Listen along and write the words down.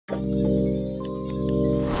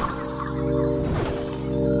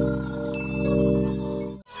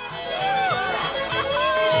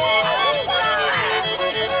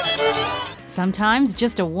Sometimes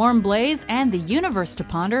just a warm blaze and the universe to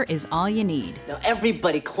ponder is all you need. Now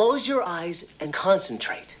everybody close your eyes and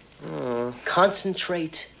concentrate.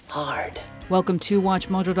 Concentrate hard. Welcome to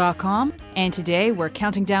WatchMojo.com, and today we're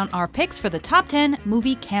counting down our picks for the top 10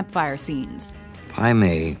 movie campfire scenes. Pai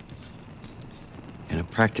Mei, in a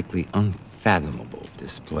practically unfathomable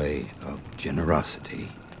display of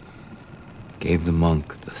generosity, gave the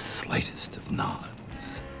monk the slightest of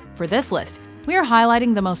nods. For this list, we are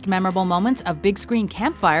highlighting the most memorable moments of big screen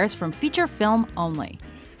campfires from feature film only.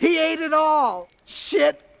 He ate it all!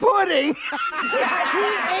 Shit pudding! He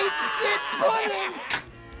ate shit pudding!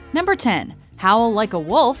 Number 10. Howl like a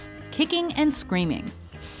wolf, kicking and screaming.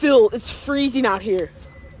 Phil, it's freezing out here.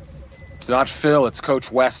 It's not Phil, it's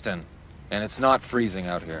Coach Weston. And it's not freezing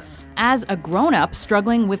out here. As a grown-up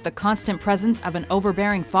struggling with the constant presence of an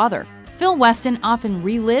overbearing father, Phil Weston often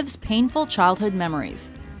relives painful childhood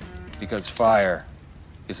memories. Because fire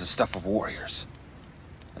is the stuff of warriors.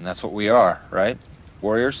 And that's what we are, right?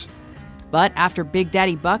 Warriors? But after Big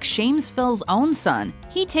Daddy Buck shames Phil's own son,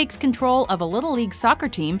 he takes control of a Little League soccer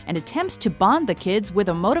team and attempts to bond the kids with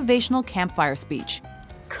a motivational campfire speech.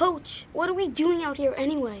 Coach, what are we doing out here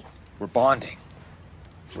anyway? We're bonding.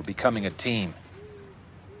 We're becoming a team.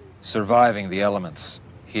 Surviving the elements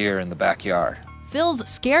here in the backyard. Phil's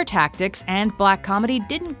scare tactics and black comedy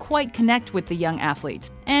didn't quite connect with the young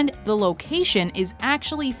athletes, and the location is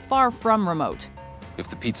actually far from remote. If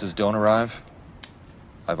the pizzas don't arrive,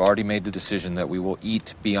 I've already made the decision that we will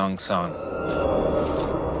eat Byung-sung.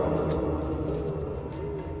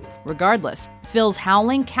 Regardless, Phil's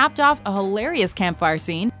howling capped off a hilarious campfire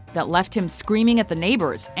scene that left him screaming at the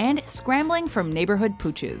neighbors and scrambling from neighborhood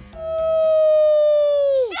pooches. Shut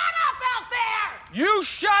up out there! You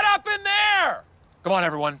shut up in there! Come on,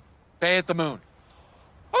 everyone. Bay at the moon.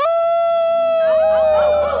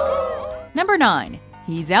 Number 9.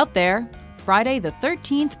 He's Out There, Friday the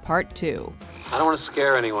 13th, Part 2. I don't want to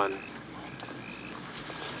scare anyone,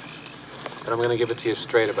 but I'm going to give it to you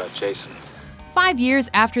straight about Jason. 5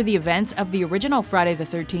 years after the events of the original Friday the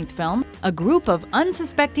 13th film, a group of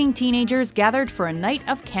unsuspecting teenagers gathered for a night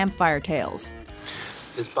of campfire tales.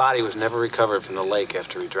 His body was never recovered from the lake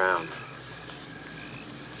after he drowned.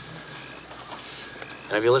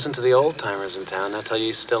 And if you listen to the old-timers in town, they'll tell you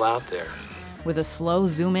he's still out there. With a slow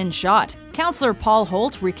zoom-in shot, Counselor Paul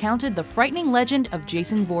Holt recounted the frightening legend of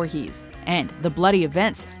Jason Voorhees and the bloody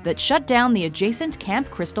events that shut down the adjacent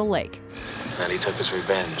Camp Crystal Lake. And he took his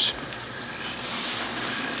revenge.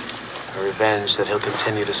 A revenge that he'll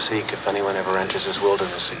continue to seek if anyone ever enters his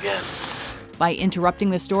wilderness again. By interrupting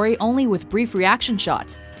the story only with brief reaction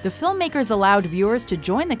shots, the filmmakers allowed viewers to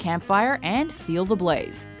join the campfire and feel the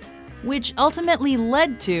blaze, which ultimately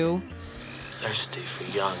led to Thirsty for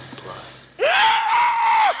young blood.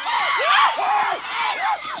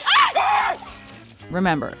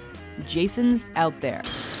 Remember, Jason's out there.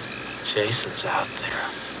 Jason's out there.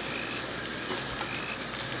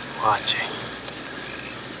 Watching.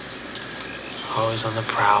 Always on the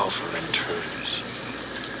prowl for intruders.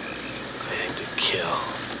 Waiting to kill.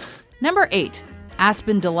 Number 8.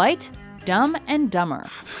 Aspen Delight, Dumb and Dumber.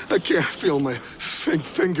 I can't feel my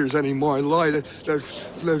fingers anymore, Lloyd.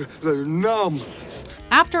 They're numb.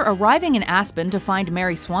 After arriving in Aspen to find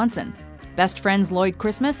Mary Swanson, best friends Lloyd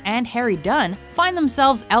Christmas and Harry Dunn find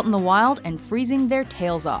themselves out in the wild and freezing their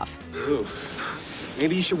tails off. Ooh,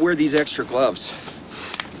 maybe you should wear these extra gloves.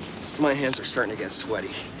 My hands are starting to get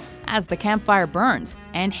sweaty. As the campfire burns,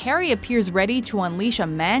 and Harry appears ready to unleash a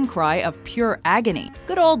man cry of pure agony,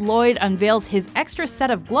 good old Lloyd unveils his extra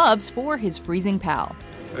set of gloves for his freezing pal.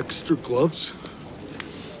 Extra gloves?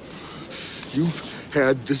 You've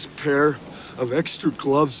had this pair of extra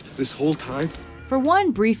gloves this whole time? For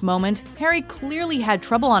one brief moment, Harry clearly had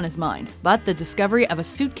trouble on his mind, but the discovery of a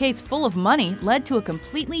suitcase full of money led to a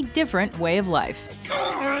completely different way of life.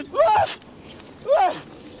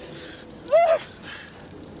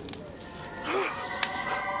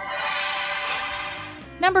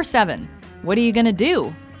 Number 7. What are you gonna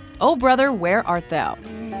do? Oh brother, where art thou?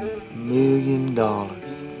 $1 million.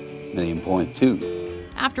 $1.2 million.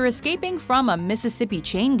 After escaping from a Mississippi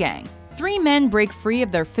chain gang, 3 men break free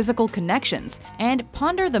of their physical connections and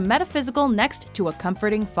ponder the metaphysical next to a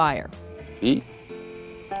comforting fire. Pete,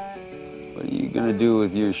 what are you gonna do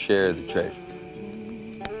with your share of the treasure?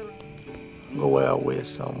 Go out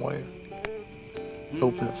west somewhere.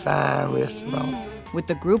 Open a fine restaurant. With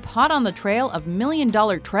the group hot on the trail of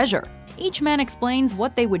million-dollar treasure, each man explains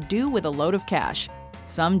what they would do with a load of cash,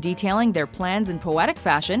 some detailing their plans in poetic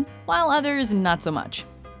fashion, while others not so much.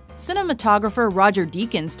 Cinematographer Roger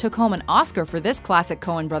Deakins took home an Oscar for this classic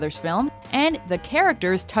Coen Brothers film, and the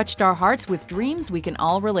characters touched our hearts with dreams we can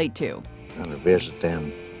all relate to. Gonna visit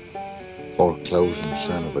them foreclosing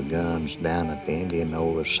son of a guns down at the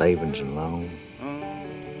Indianola Savings and Loan.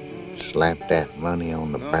 Slap that money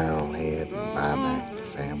on the barrelhead and buy back the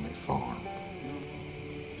family farm.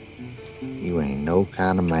 You ain't no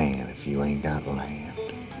kind of man if you ain't got land.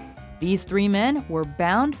 These three men were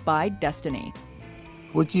bound by destiny.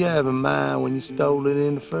 What you have in mind when you stole it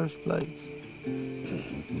in the first place?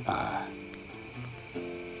 I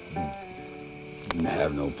didn't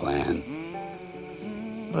have no plan.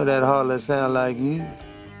 Well, that hardly sound like you.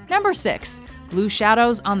 Number 6. Blue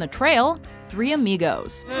Shadows on the Trail, Three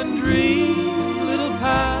Amigos. And dream, little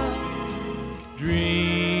pal,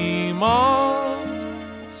 dream on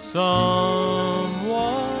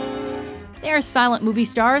someone. They are silent movie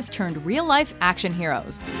stars turned real-life action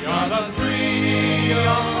heroes. We are the three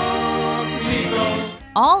amigos.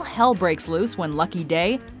 All hell breaks loose when Lucky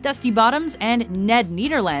Day, Dusty Bottoms, and Ned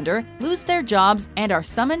Niederlander lose their jobs and are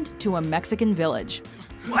summoned to a Mexican village.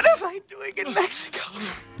 What am I doing in Mexico?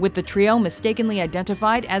 With the trio mistakenly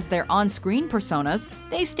identified as their on-screen personas,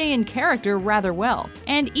 they stay in character rather well,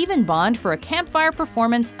 and even bond for a campfire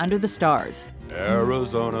performance under the stars.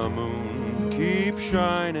 Arizona moon, keep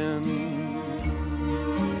shining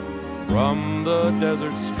from the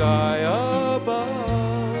desert sky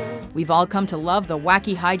above. We've all come to love the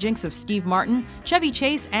wacky hijinks of Steve Martin, Chevy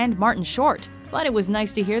Chase, and Martin Short, but it was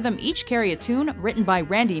nice to hear them each carry a tune written by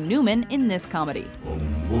Randy Newman in this comedy.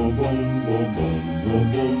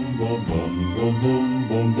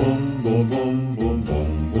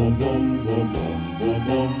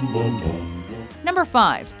 Number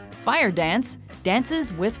 5. Fire Dance,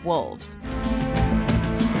 Dances with Wolves.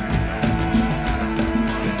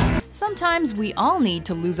 Sometimes we all need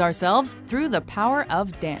to lose ourselves through the power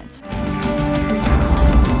of dance.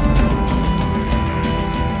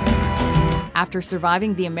 After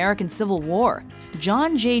surviving the American Civil War,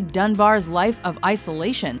 John J. Dunbar's life of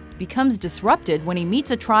isolation becomes disrupted when he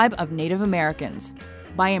meets a tribe of Native Americans.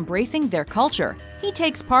 By embracing their culture, he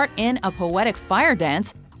takes part in a poetic fire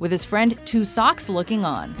dance with his friend Two Socks looking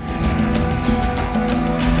on.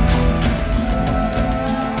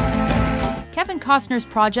 Kevin Costner's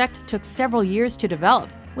project took several years to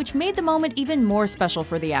develop, which made the moment even more special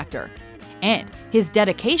for the actor. And his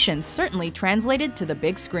dedication certainly translated to the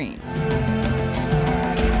big screen.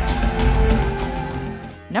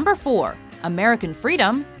 Number 4. American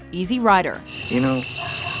Freedom, Easy Rider. You know,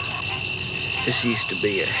 this used to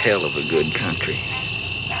be a hell of a good country.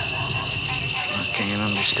 I can't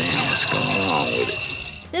understand what's going on with it.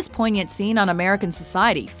 This poignant scene on American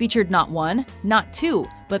society featured not one, not two,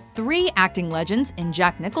 but 3 acting legends in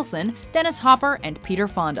Jack Nicholson, Dennis Hopper, and Peter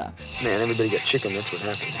Fonda. Man, everybody got chicken, that's what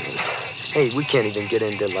happened. Hey, we can't even get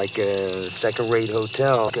into like a second-rate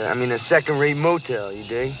hotel. I mean, a second-rate motel, you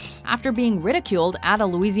dig? After being ridiculed at a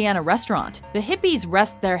Louisiana restaurant, the hippies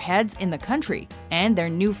rest their heads in the country, and their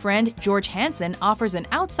new friend George Hansen offers an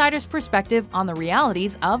outsider's perspective on the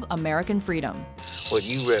realities of American freedom. What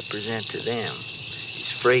you represent to them is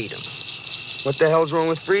freedom. What the hell's wrong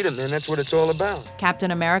with freedom, man? That's what it's all about.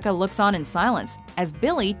 Captain America looks on in silence as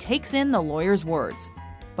Billy takes in the lawyer's words.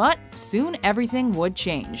 But soon everything would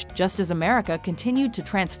change, just as America continued to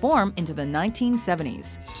transform into the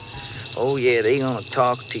 1970s. Oh yeah, they're gonna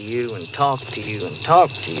talk to you and talk to you and talk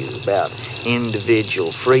to you about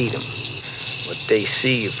individual freedom. What they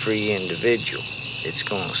see a free individual, it's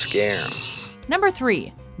gonna scare them. Number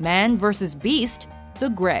 3. Man vs. Beast, The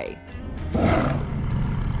Gray.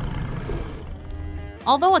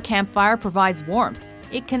 Although a campfire provides warmth,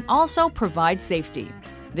 it can also provide safety.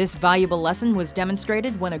 This valuable lesson was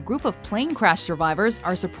demonstrated when a group of plane crash survivors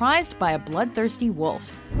are surprised by a bloodthirsty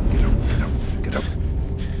wolf. Get up.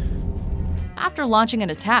 After launching an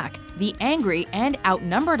attack, the angry and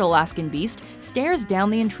outnumbered Alaskan beast stares down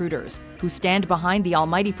the intruders, who stand behind the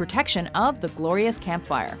almighty protection of the glorious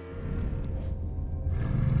campfire.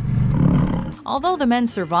 Although the men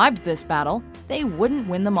survived this battle, they wouldn't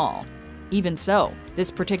win them all. Even so, this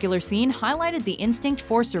particular scene highlighted the instinct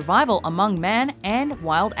for survival among man and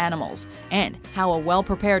wild animals, and how a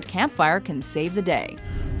well-prepared campfire can save the day.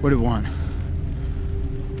 What do you want?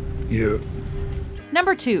 You.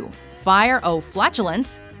 Number 2. Fire O'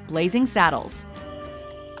 Flatulence, Blazing Saddles.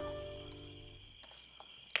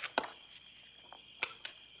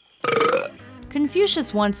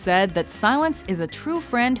 Confucius once said that silence is a true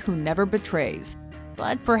friend who never betrays.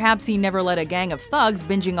 But perhaps he never let a gang of thugs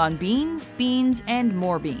binging on beans, beans, and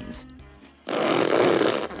more beans.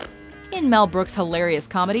 In In Mel Brooks' hilarious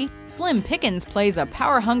comedy, Slim Pickens plays a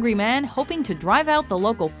power-hungry man hoping to drive out the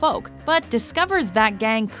local folk, but discovers that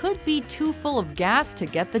gang could be too full of gas to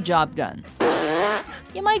get the job done.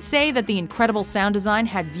 You might say that the incredible sound design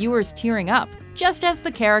had viewers tearing up, just as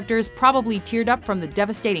the characters probably teared up from the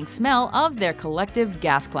devastating smell of their collective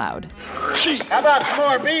gas cloud. Gee, how about some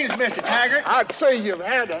more beans, Mr. Taggart? I'd say you've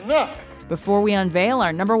had enough. Before we unveil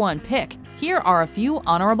our #1 pick, here are a few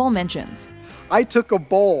honorable mentions. I took a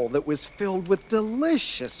bowl that was filled with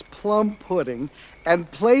delicious plum pudding and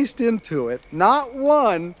placed into it not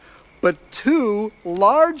 1, but 2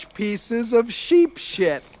 large pieces of sheep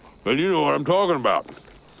shit. Well, you know what I'm talking about.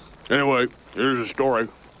 Anyway, here's a story.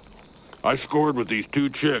 I scored with these 2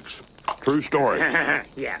 chicks. True story.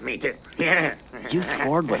 Yeah, me too. Yeah. You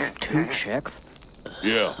scored with 2 chicks?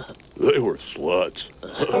 Yeah, they were sluts.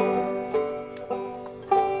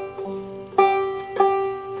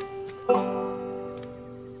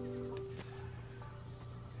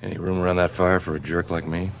 Any room around that fire for a jerk like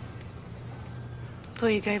me? So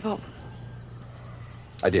you gave up?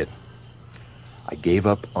 I did. I gave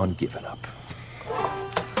up on giving up.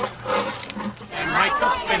 And right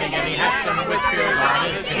up spinning, and he had some whiskers on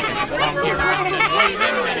his fingers. Along here, running and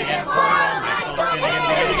waving, and again,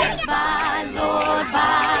 By Lord,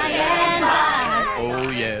 by and by. Oh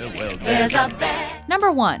yeah, well, There's a bed.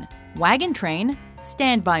 #1, Wagon Train,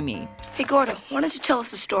 Stand By Me. Hey, Gordo, why don't you tell us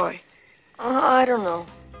the story? I don't know.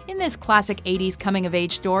 In this classic 80s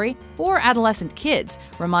coming-of-age story, 4 adolescent kids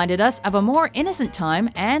reminded us of a more innocent time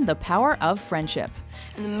and the power of friendship.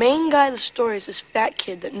 And the main guy of the story is this fat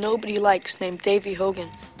kid that nobody likes named Davy Hogan.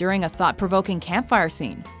 During a thought-provoking campfire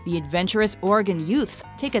scene, the adventurous Oregon youths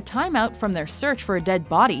take a time out from their search for a dead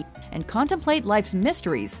body and contemplate life's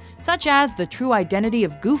mysteries, such as the true identity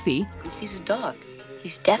of Goofy. Goofy's a dog.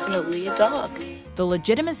 He's definitely a dog. The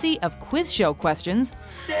legitimacy of quiz show questions.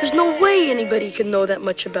 There's no way anybody can know that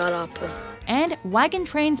much about opera. And Wagon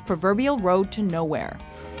Train's proverbial road to nowhere.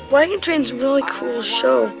 Wagon Train's a really cool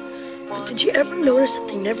show, but did you ever notice that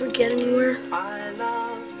they never get anywhere?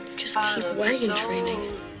 They just keep wagon training.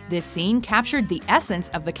 This scene captured the essence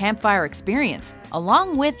of the campfire experience,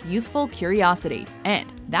 along with youthful curiosity,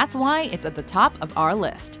 and that's why it's at the top of our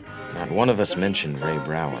list. Not one of us mentioned Ray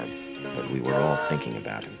Brower, but we were all thinking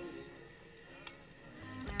about him.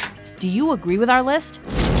 Do you agree with our list?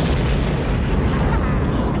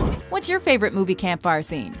 What's your favorite movie campfire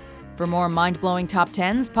scene? For more mind-blowing top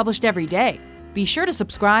 10s published every day, be sure to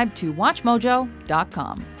subscribe to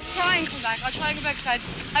WatchMojo.com. Try and come back. I'll try and go back because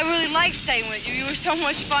I really like staying with you. You were so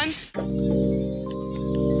much fun.